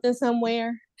put something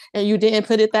somewhere and you didn't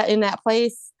put it that in that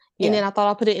place, and Yeah. then I thought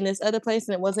I put it in this other place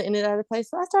and it wasn't in the other place.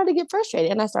 So I started to get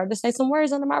frustrated and I started to say some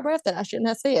words under my breath that I shouldn't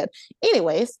have said.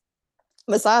 Anyways,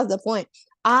 besides the point,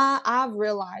 I've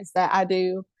realized that I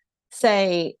do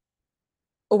say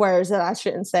words that I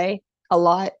shouldn't say a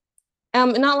lot.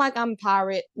 Not like I'm a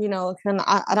pirate,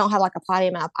 I don't have like a potty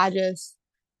mouth.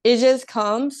 It just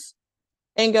comes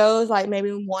and goes like maybe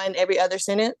one every other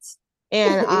sentence.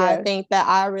 And I Yeah. think that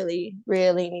I really,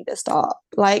 really need to stop.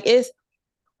 Like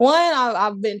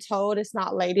I've been told it's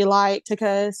not ladylike to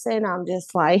cuss, and I'm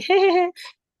just like, you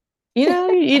know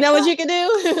what you can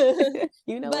do,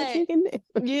 You know what but you can do.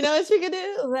 you know what you can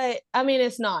do. But I mean,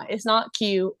 it's not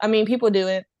cute. I mean, people do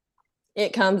it.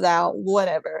 It comes out,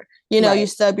 whatever. You Right.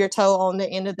 stub your toe on the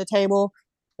end of the table,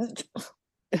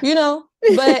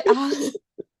 But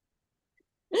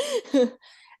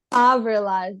I've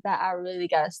realized that I really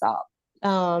gotta stop.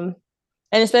 Um,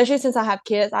 and especially since I have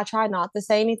kids, I try not to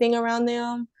say anything around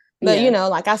them. But Yeah.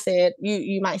 like I said,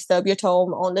 you might stub your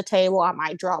toe on the table. I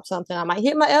might drop something. I might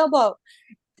hit my elbow.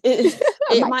 It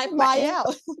it My might my fly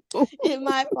elbow. out. It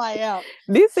might fly out.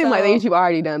 These seem like things So you've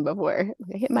already done before.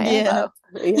 Hit my yeah. elbow.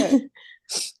 Yeah.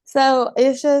 So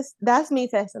it's just that's me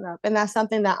fessing up, and that's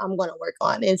something that I'm gonna work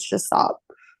on. It's just stop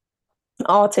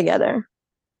altogether.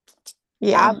 I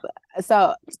Yeah.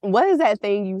 so what is that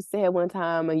thing you said one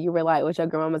time and you were like what your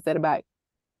grandmama said about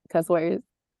cuss words?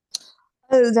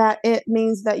 Oh, that it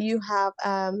means that you have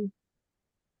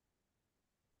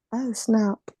oh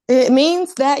snap. It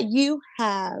means that you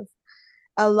have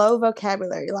a low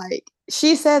vocabulary. Like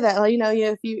she said that, like,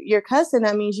 if you're cussing,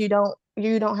 that means you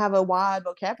don't have a wide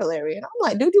vocabulary. And I'm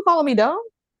like, dude, you calling me dumb?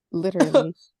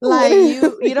 Literally. Like you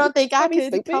Literally. don't think I Call me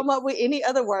could stupid. come up with any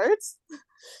other words?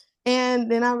 And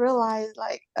then I realized,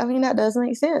 like, I mean, that does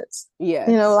make sense.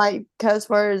 Yeah. Like cuss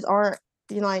words aren't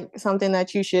like something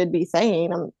that you should be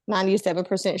saying. I'm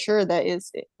 97% sure that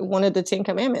is one of the 10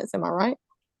 commandments. Am I right?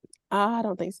 I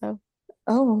don't think so.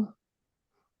 Oh,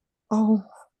 oh,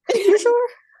 you Is sure?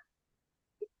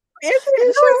 it? You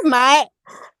No, sure? it's not.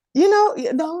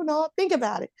 No. Think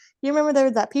about it. You remember there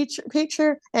was that picture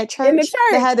at In the church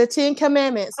that church. had the 10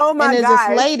 Commandments, Oh and my there's this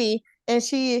gosh. lady, and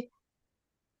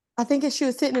I think she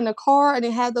was sitting in a car, and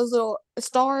it had those little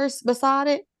stars beside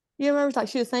it. You remember, it's like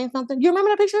she was saying something. You remember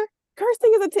that picture?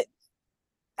 Cursing is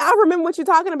I remember what you're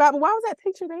talking about, but why was that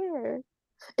picture there?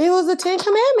 It was the 10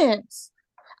 Commandments.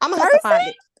 I'm gonna have to find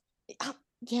Cursing? it.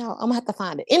 Yeah, I'm gonna have to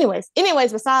find it. Anyways,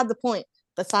 besides the point.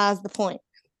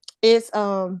 It's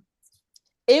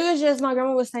It was just my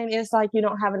grandma was saying it's like you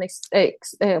don't have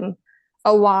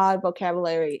a wide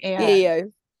vocabulary, Yeah, and yeah.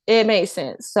 it makes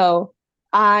sense. So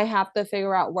I have to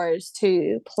figure out words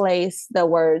to place the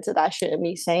words that I shouldn't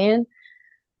be saying.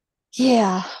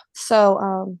 Yeah.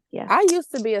 So yeah. I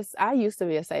used to be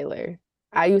a sailor.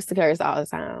 I used to curse all the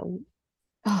time.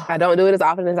 I Oh, don't do it as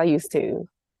often as I used to.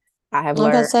 I have I'm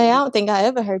about to say I learned. don't think I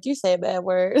ever heard you say a bad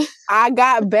word. I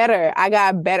got better. I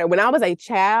got better. When I was a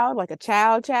child, like a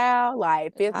child,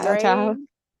 like fifth Child, child. grade,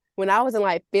 when I was in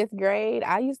like fifth grade,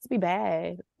 I used to be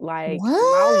bad. Like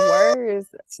What?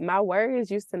 my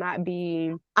words used to not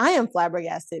be, I am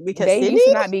flabbergasted because they Cydni. used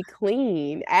to not be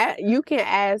clean. You can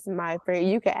ask my friend,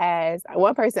 you can ask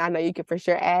one person I know you can for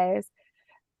sure ask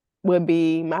would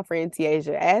be my friend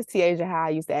Tiaja. Ask Tiaja how I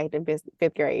used to act in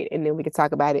fifth grade, and then we could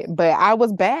talk about it. But I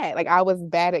was bad. Like I was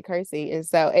bad at cursing, and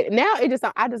so now it just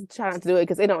I just try not to do it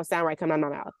because it don't sound right coming out of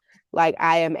my mouth. Like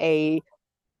I am a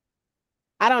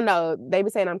I don't know. They be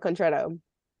saying I'm contratto.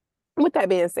 With that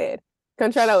being said,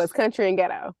 contratto is country and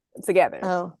ghetto together.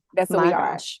 Oh That's what we my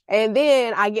are. gosh. And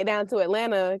then I get down to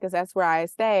Atlanta because that's where I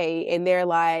stay, and they're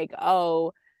like,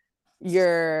 "Oh,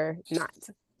 you're not."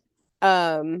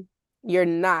 You're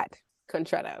not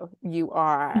contratto. You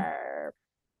are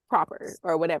proper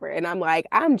or whatever. And I'm like,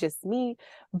 I'm just me.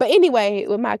 But anyway,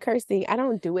 with my cursing, I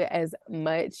don't do it as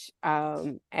much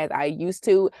as I used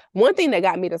to. One thing that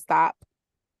got me to stop,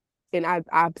 and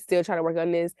I'm still trying to work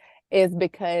on this, is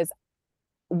because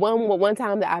one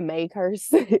time that I may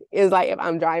curse is like if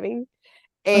I'm driving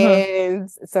Uh-huh.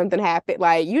 and something happened,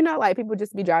 like like people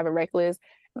just be driving reckless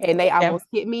and they Yeah. almost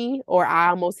hit me or I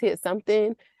almost hit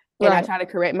something and I Right. try to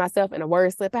correct myself and a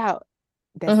word slip out.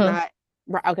 That's Uh-huh. not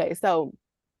right. Okay, so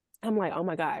I'm like, oh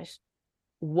my gosh,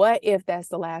 what if that's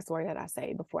the last word that I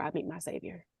say before I meet my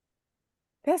savior?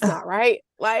 That's Oh. not right.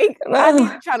 Like, I need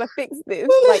to No. try to fix this.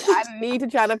 Like, I need to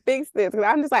try to fix this because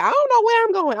I'm just like, I don't know where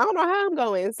I'm going. I don't know how I'm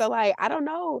going. So, like, I don't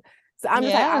know. So, I'm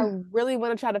just like, I Yeah. really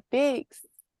want to try to fix.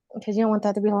 Because you don't want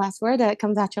that to be the last word that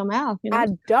comes out your mouth, you know? I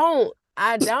don't.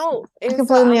 I don't. I And so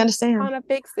completely I'm understand. trying to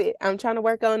fix it. I'm trying to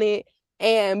work on it.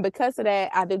 And because of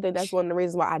that, I do think that's one of the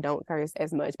reasons why I don't curse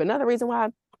as much. But another reason why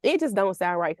it just don't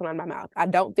sound right coming out of my mouth. I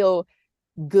don't feel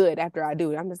good after I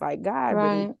do it. I'm just like,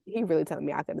 Right. he really telling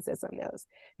me I could have said something else.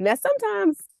 Now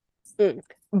sometimes,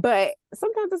 but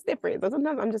sometimes it's different. So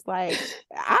sometimes I'm just like,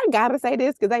 I gotta say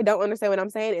this because they don't understand what I'm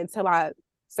saying until I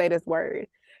say this word.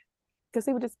 Because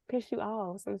people just piss you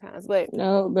off sometimes. But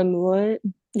No, but what?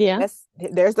 Yeah.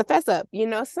 there's the fess up.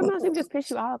 Sometimes people just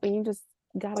piss you off and you just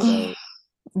gotta go. Yeah.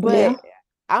 But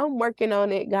I'm working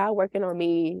on it. God working on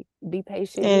me. Be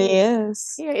patient. It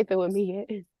is. He ain't through with me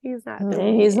yet. He's not through with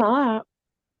And me he's yet. not.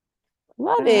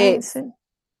 Love it. That's it.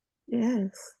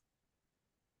 Yes.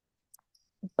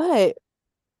 But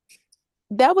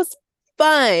that was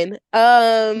fun.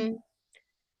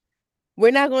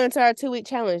 We're not going into our 2 week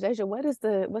challenge. Asia, what's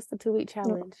the 2 week Oh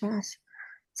challenge? gosh.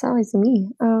 It's always me.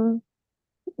 I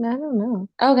don't know.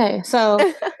 Okay, so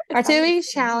our It's two always week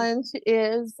challenge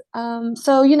is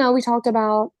so we talked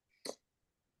about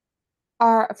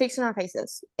our fixing our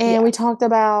faces, and yeah. we talked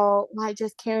about like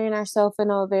just carrying ourselves in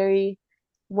a very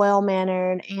well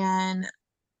mannered. And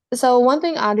so one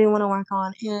thing I do want to work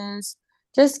on is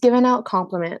just giving out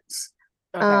compliments.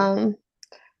 Okay. Um,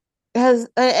 because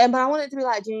but I want it to be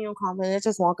like genuine compliments.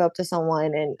 Just walk up to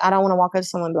someone, and I don't want to walk up to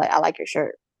someone and be like, "I like your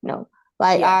shirt." No,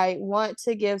 like Yeah. I want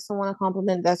to give someone a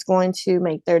compliment that's going to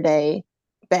make their day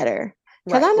better.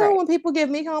 Because Right. I know Right. when people give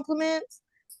me compliments,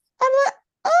 I'm like,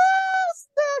 "Oh,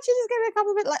 snap, she just gave me a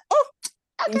compliment." Like, "Oh,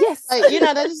 okay." Yes. Like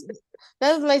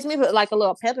that just makes me put like a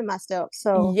little pep in my step.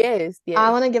 So Yes. I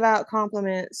Yes. want to give out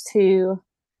compliments to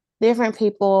different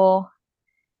people,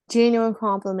 genuine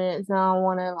compliments, and I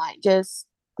want to like just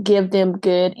give them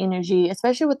good energy,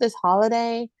 especially with this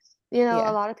holiday. A Yeah.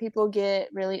 lot of people get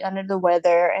really under the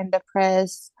weather and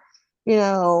depressed,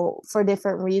 for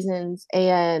different reasons,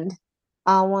 and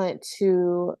I want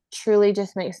to truly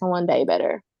just make someone day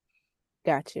better.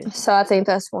 Gotcha. So I think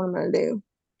that's what I'm gonna do.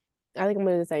 I think I'm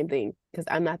gonna do the same thing because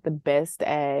I'm not the best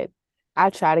at. I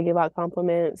try to give out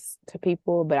compliments to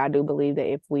people, but I do believe that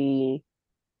if we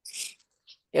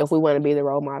want to be the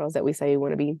role models that we say we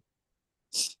want to be,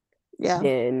 Yeah.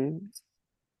 then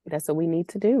that's what we need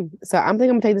to do. So I'm thinking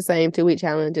I'm gonna take the same 2 week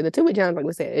challenge. And the 2 week challenge, like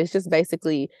we said, it's just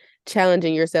basically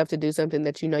challenging yourself to do something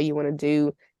that you want to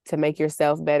do to make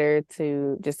yourself better,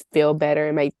 to just feel better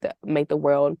and make the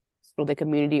world or the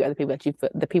community or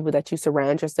the people that you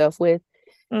surround yourself with.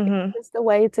 Mm-hmm. It's the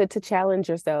way to challenge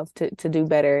yourself to do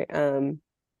better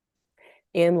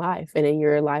in life and in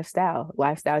your lifestyle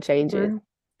changes. Right.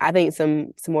 I think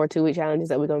some more 2 week challenges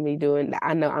that we're gonna be doing.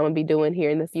 I know I'm gonna be doing here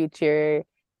in the future.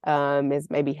 is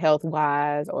maybe health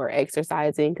wise or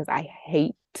exercising, because I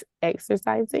hate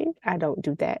exercising. I don't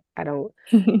do that. I don't.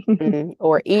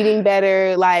 Or eating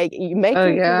better. Like, you make Oh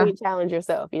your yeah. 2 week challenge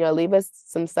yourself. Leave us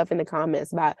some stuff in the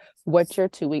comments about what your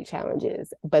 2 week challenge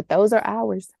is. But those are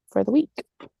ours for the week.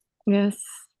 Yes.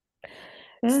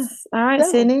 Yes. All right,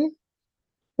 So Cydni.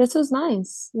 This was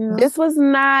nice. this was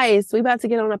nice. We about to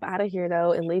get on up out of here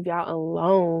though and leave y'all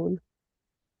alone.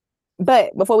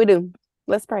 But before we do,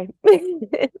 let's pray.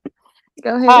 Go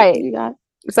All ahead. right. You got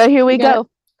So here we you got it. go.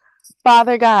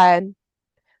 Father God,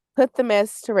 put the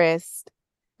mess to rest.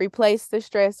 Replace the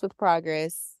stress with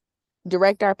progress.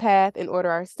 Direct our path and order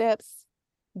our steps.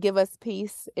 Give us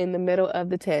peace in the middle of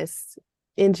the test.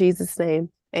 In Jesus'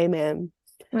 name, amen.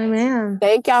 Amen.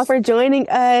 Thank y'all for joining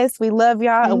us. We love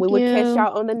y'all, and we Thank will catch you.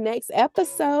 y'all on the next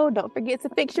episode. Don't forget to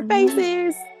fix your Mhm.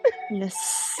 faces.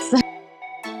 Yes.